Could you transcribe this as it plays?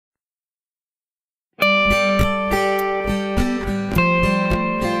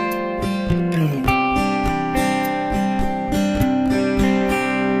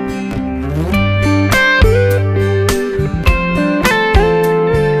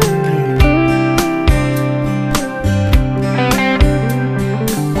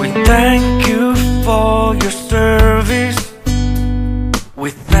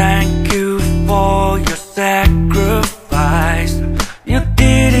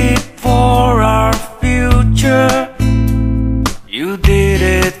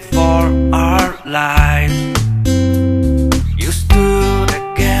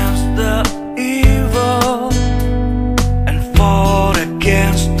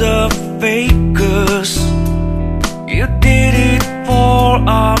the fakers. You did it for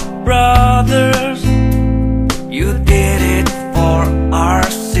our brothers. You did it for our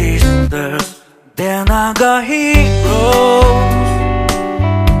sisters. They're NAGA heroes.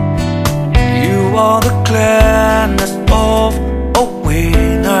 You are the cleanness of a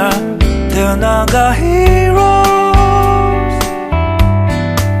winner. They're NAGA heroes.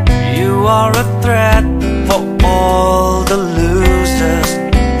 You are a threat for all the losers.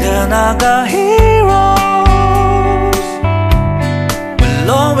 They're NAGA heroes.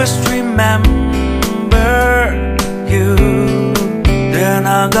 We'll always remember you. They're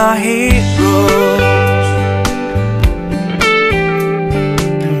NAGA heroes.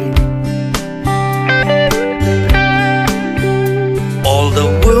 All the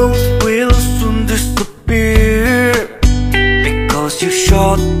wolves will soon disappear, because you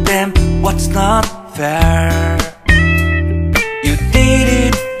showed them what's not fair. You did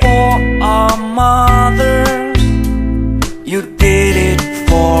it for our mothers. You did it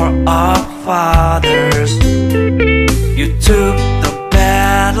for our fathers. You took the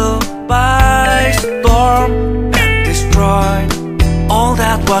battle by storm and destroyed all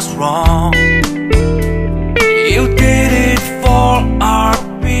that was wrong. You did it for our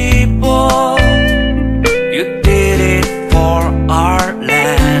people. You did it for our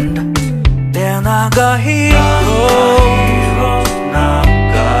land. They're NAGA heroes.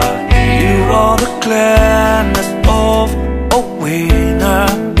 You are the cleanness of a winner.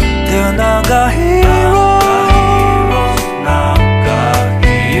 They're NAGA heroes.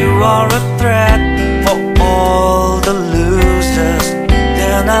 You are a threat for all the losers.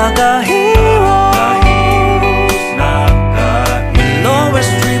 They're NAGA heroes. We'll always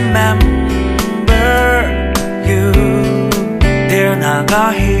remember you. They're NAGA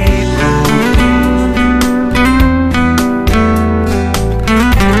heroes.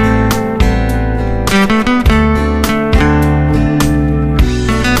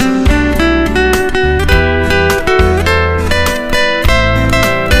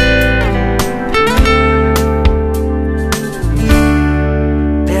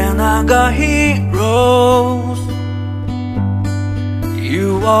 NAGA heroes. You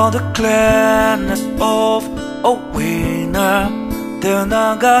are the cleanness of a winner. They're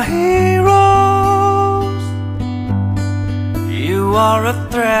NAGA heroes. You are a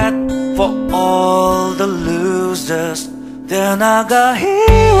threat for all the losers. They're NAGA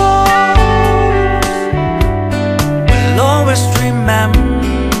heroes. We'll always remember